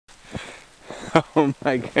Oh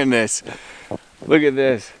my goodness. Look at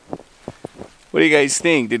this. What do you guys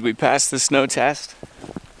think? Did we pass the snow test?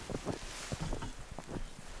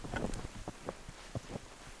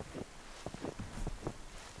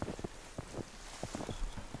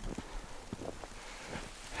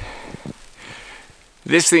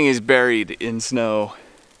 This thing is buried in snow.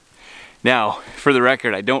 Now, for the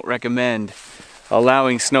record, I don't recommend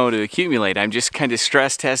allowing snow to accumulate. I'm just kind of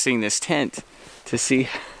stress testing this tent to see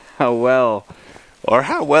how well, or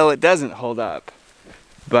how well it doesn't hold up.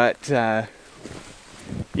 But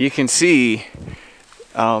you can see,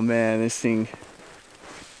 oh man, this thing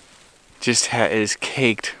just is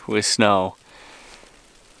caked with snow.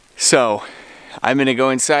 So I'm gonna go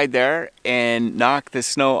inside there and knock the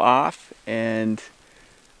snow off, and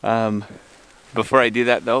before I do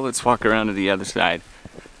that though, let's walk around to the other side.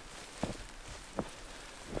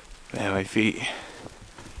 Man, my feet.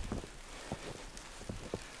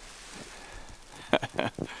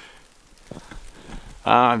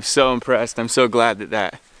 I'm so impressed. I'm so glad that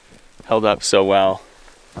that held up so well.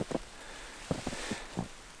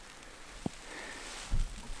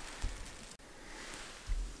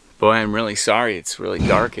 Boy, I'm really sorry it's really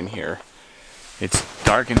dark in here. It's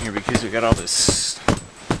dark in here because we got all this.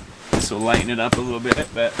 This will lighten it up a little bit,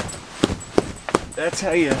 but that's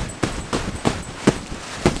how you,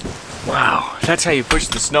 wow, that's how you push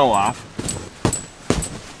the snow off.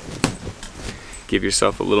 Give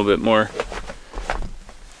yourself a little bit more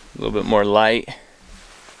light.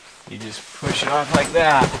 You just push it off like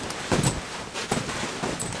that.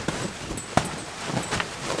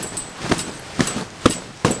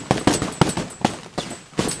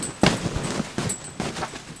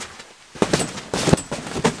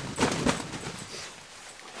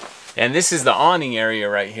 And this is the awning area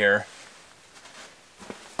right here.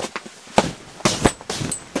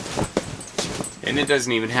 And it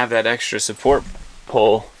doesn't even have that extra support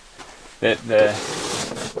pole that the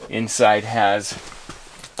inside has.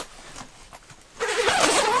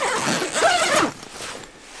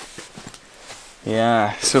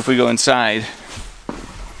 Yeah, so if we go inside,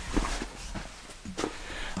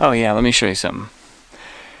 oh yeah, let me show you something.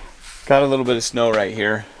 Got a little bit of snow right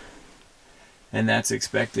here, and that's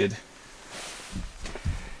expected.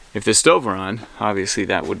 If the stove were on, obviously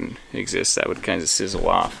that wouldn't exist. That would kind of sizzle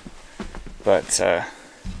off. But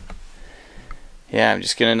yeah, I'm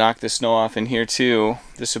just gonna knock the snow off in here too.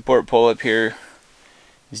 The support pole up here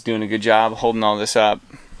is doing a good job holding all this up.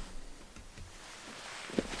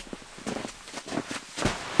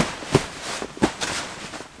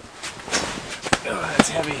 Oh, that's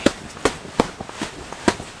heavy.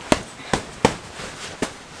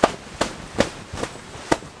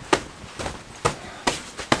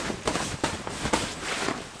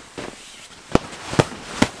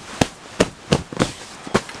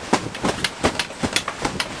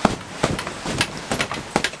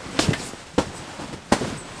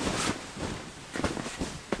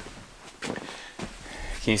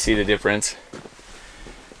 Can you see the difference?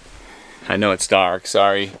 I know it's dark,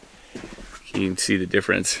 sorry. You can see the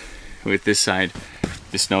difference with this side,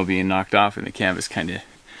 the snow being knocked off, and the canvas kind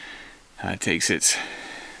of takes its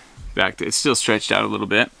back to, it's still stretched out a little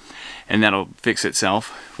bit, and that'll fix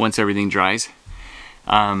itself once everything dries.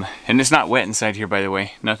 And it's not wet inside here, by the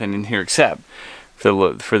way, nothing in here except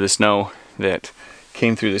for the snow that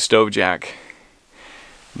came through the stove jack.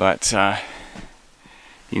 But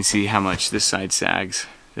you can see how much this side sags,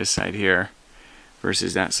 this side here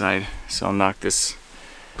versus that side. So I'll knock this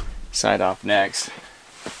side off next.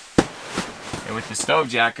 And with the stove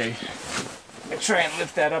jack, I try and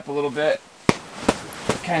lift that up a little bit,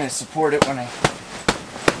 kind of support it when I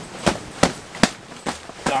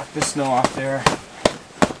knock the snow off there.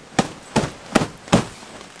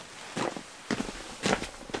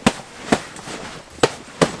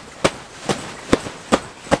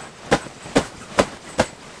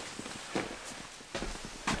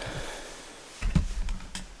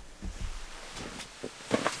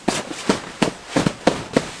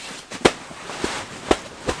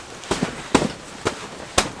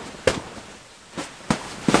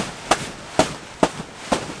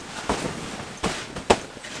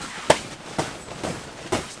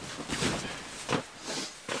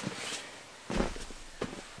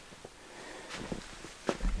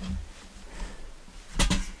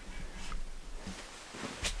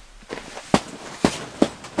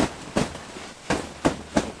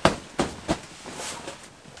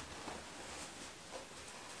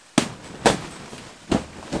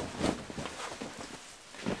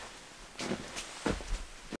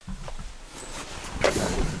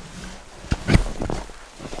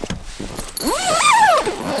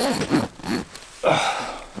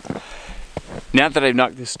 now that I've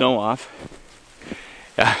knocked the snow off,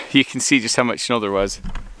 you can see just how much snow there was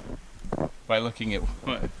by looking at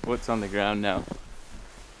what's on the ground now.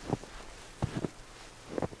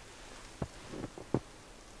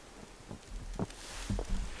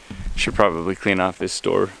 Should probably clean off this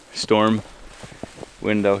storm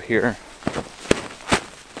window here.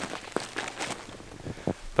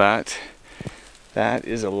 But that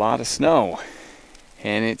is a lot of snow,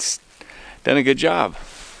 and it's done a good job.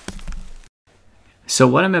 So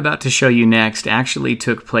what I'm about to show you next actually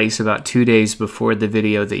took place about 2 days before the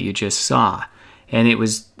video that you just saw. And it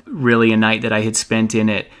was really a night that I had spent in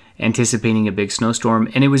it anticipating a big snowstorm,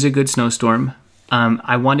 and it was a good snowstorm.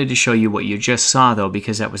 I wanted to show you what you just saw though,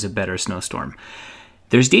 because that was a better snowstorm.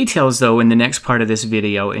 There's details though in the next part of this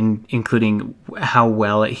video, including how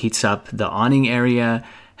well it heats up the awning area,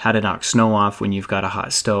 how to knock snow off when you've got a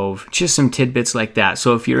hot stove, just some tidbits like that.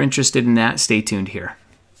 So if you're interested in that, stay tuned here.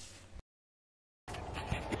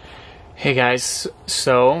 Hey guys,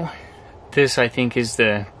 so this I think is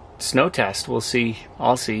the snow test. We'll see,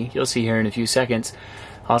 I'll see, you'll see here in a few seconds.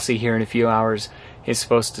 I'll see here in a few hours. It's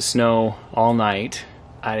supposed to snow all night.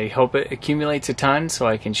 I hope it accumulates a ton so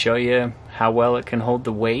I can show you how well it can hold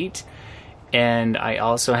the weight. And I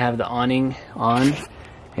also have the awning on,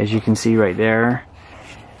 as you can see right there.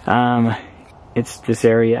 It's this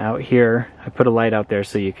area out here. I put a light out there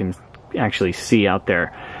so you can actually see out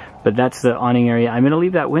there. But that's the awning area. I'm going to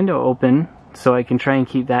leave that window open so I can try and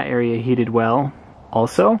keep that area heated well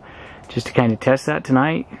also, just to kind of test that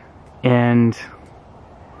tonight. And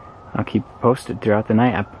I'll keep posted throughout the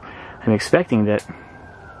night. I'm expecting that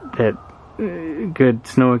good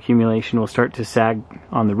snow accumulation will start to sag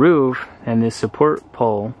on the roof, and this support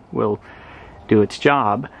pole will do its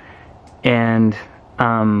job, and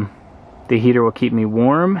the heater will keep me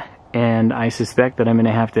warm. And I suspect that I'm going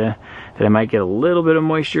to have to, that I might get a little bit of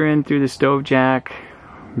moisture in through the stove jack,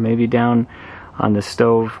 maybe down on the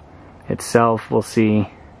stove itself. We'll see.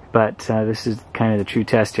 But this is kind of the true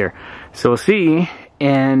test here. So we'll see.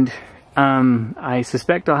 And I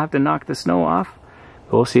suspect I'll have to knock the snow off.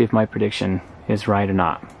 But we'll see if my prediction is right or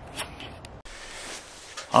not.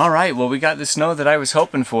 All right, well, we got the snow that I was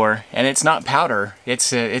hoping for, and it's not powder.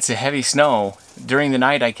 It's a heavy snow. During the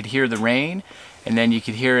night, I could hear the rain, and then you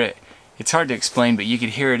could hear it. It's hard to explain, but you could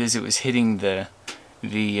hear it as it was hitting the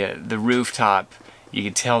rooftop. You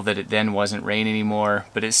could tell that it then wasn't rain anymore,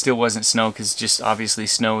 but it still wasn't snow because just obviously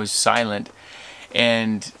snow is silent.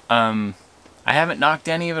 And I haven't knocked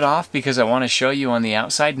any of it off because I want to show you on the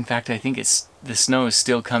outside. In fact, I think the snow is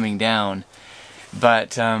still coming down,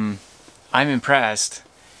 but I'm impressed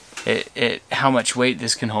at how much weight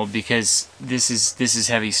this can hold, because this is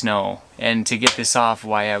heavy snow, and to get this off,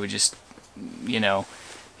 why I would just, you know,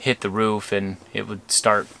 hit the roof and it would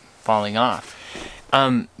start falling off.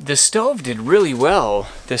 The stove did really well.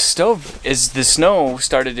 The stove, as the snow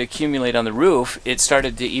started to accumulate on the roof, it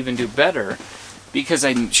started to even do better, because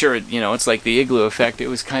I'm sure, you know, it's like the igloo effect. It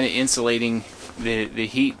was kind of insulating the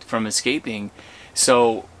heat from escaping,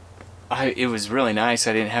 so it was really nice.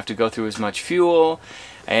 I didn't have to go through as much fuel.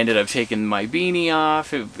 I ended up taking my beanie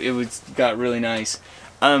off. It got really nice.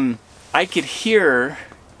 I could hear,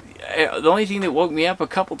 the only thing that woke me up a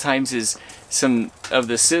couple times is some of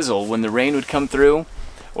the sizzle when the rain would come through,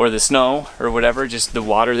 or the snow, or whatever, just the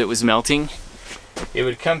water that was melting. It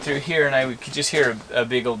would come through here, and I could just hear a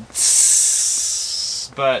big old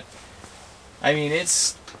tss. But I mean,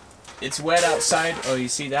 it's wet outside. Oh, you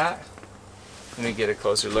see that? Let me get a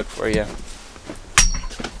closer look for you.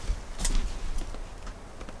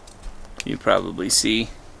 You probably see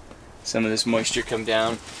some of this moisture come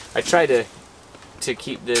down. I try to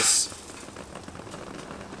keep this.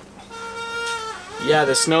 Yeah,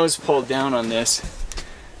 the snow's pulled down on this.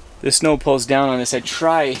 The snow pulls down on this. I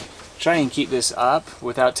try and keep this up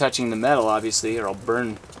without touching the metal, obviously, or I'll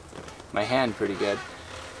burn my hand pretty good.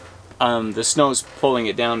 The snow's pulling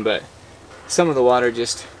it down, but some of the water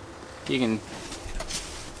just, you can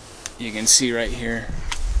see right here.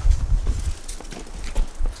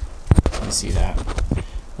 You see that?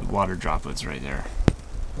 The water droplets right there.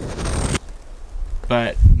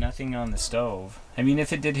 But nothing on the stove. I mean,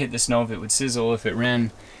 if it did hit the stove, it would sizzle. If it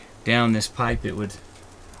ran down this pipe, it would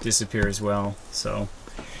disappear as well. So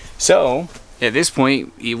at this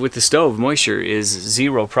point, with the stove, moisture is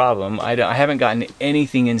zero problem. I haven't gotten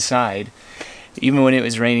anything inside, even when it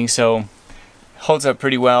was raining, so holds up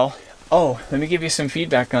pretty well. Oh, let me give you some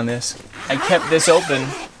feedback on this. I kept this open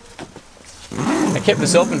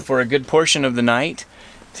for a good portion of the night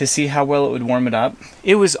to see how well it would warm it up.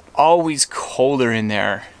 It was always colder in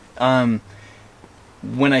there.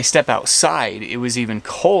 when I step outside, it was even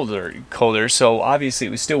colder. So obviously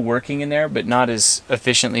it was still working in there, but not as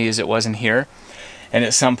efficiently as it was in here. And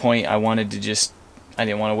at some point I wanted to I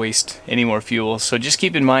didn't want to waste any more fuel. So just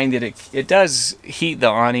keep in mind that it does heat the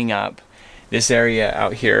awning up, this area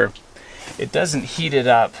out here. It doesn't heat it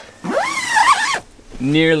up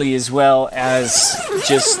nearly as well as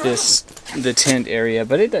just the tent area,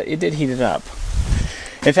 but it did heat it up.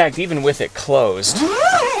 In fact, even with it closed,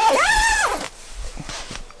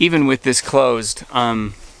 even with this closed,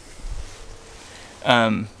 wow,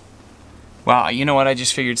 you know what, I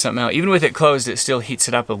just figured something out. Even with it closed, it still heats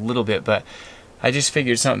it up a little bit, but I just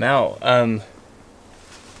figured something out.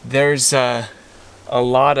 There's a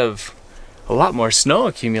lot more snow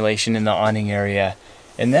accumulation in the awning area,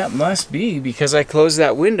 and that must be because I closed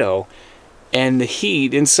that window and the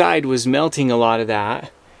heat inside was melting a lot of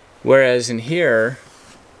that, whereas in here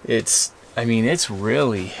it's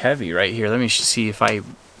really heavy right here. Let me see if I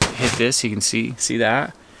hit this. You can see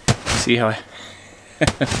that, see how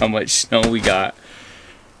how much snow we got.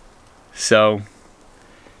 So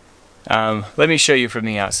let me show you from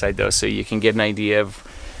the outside though, so you can get an idea of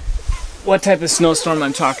what type of snowstorm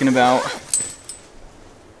I'm talking about.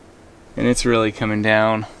 And it's really coming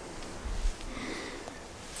down.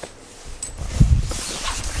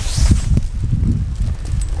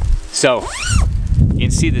 So you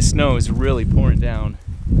can see the snow is really pouring down.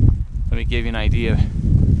 Let me give you an idea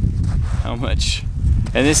how much.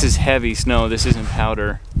 And this is heavy snow, this isn't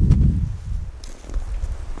powder.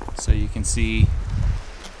 So you can see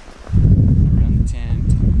around the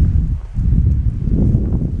tent.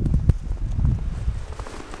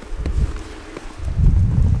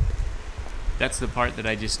 That's the part that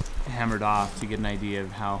I just hammered off to get an idea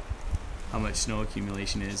of how much snow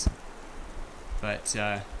accumulation is. But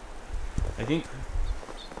I think,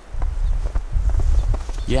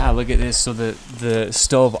 yeah, look at this. So the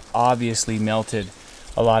stove obviously melted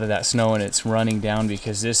a lot of that snow, and it's running down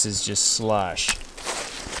because this is just slush.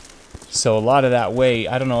 So a lot of that weight,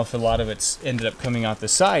 I don't know if a lot of it's ended up coming out the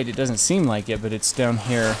side. It doesn't seem like it, but it's down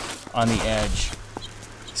here on the edge.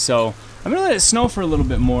 So I'm gonna let it snow for a little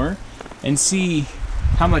bit more and see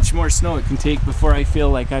how much more snow it can take before I feel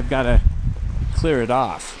like I've got to clear it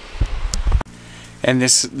off. And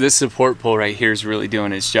this support pole right here is really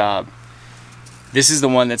doing its job. This is the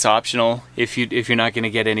one that's optional. If you're not going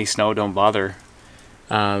to get any snow, don't bother.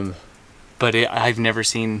 But I've never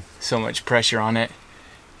seen so much pressure on it.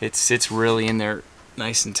 It's really in there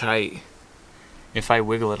nice and tight. If I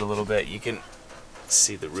wiggle it a little bit, you can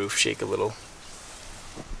see the roof shake a little.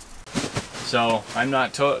 So I'm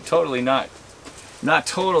not totally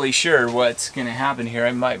sure what's going to happen here.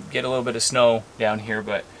 I might get a little bit of snow down here,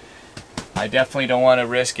 but I definitely don't want to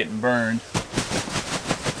risk getting burned.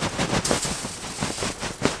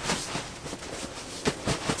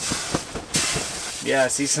 Yeah, I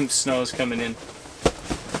see some snow's coming in.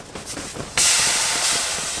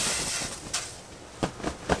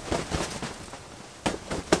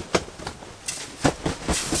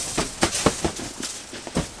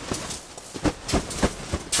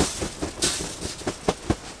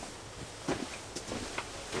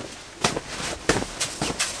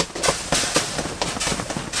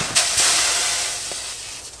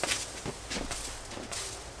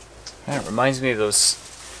 That reminds me of those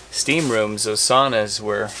steam rooms, those saunas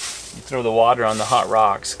where you throw the water on the hot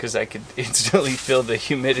rocks, because I could instantly feel the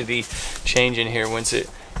humidity change in here once it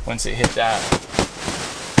hit that.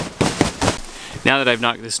 Now that I've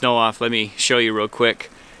knocked the snow off, let me show you real quick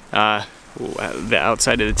the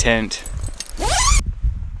outside of the tent.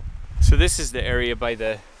 So this is the area by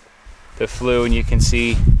the flue, and you can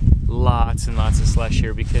see lots and lots of slush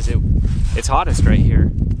here because it's hottest right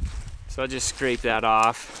here. So I'll just scrape that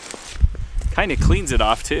off. Kind of cleans it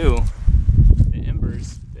off too. The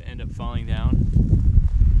embers that end up falling down.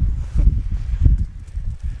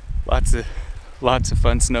 Lots of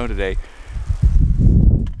fun snow today.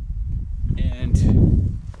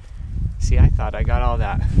 And see, I thought I got all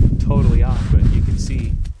that totally off, but you can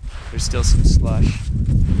see there's still some slush.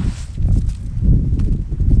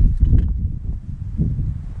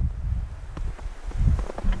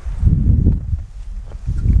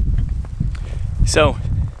 So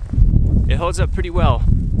it holds up pretty well.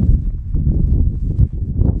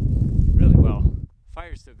 Really well.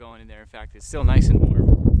 Fire's still going in there. In fact, it's still nice and warm.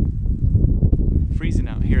 Freezing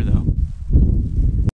out here though.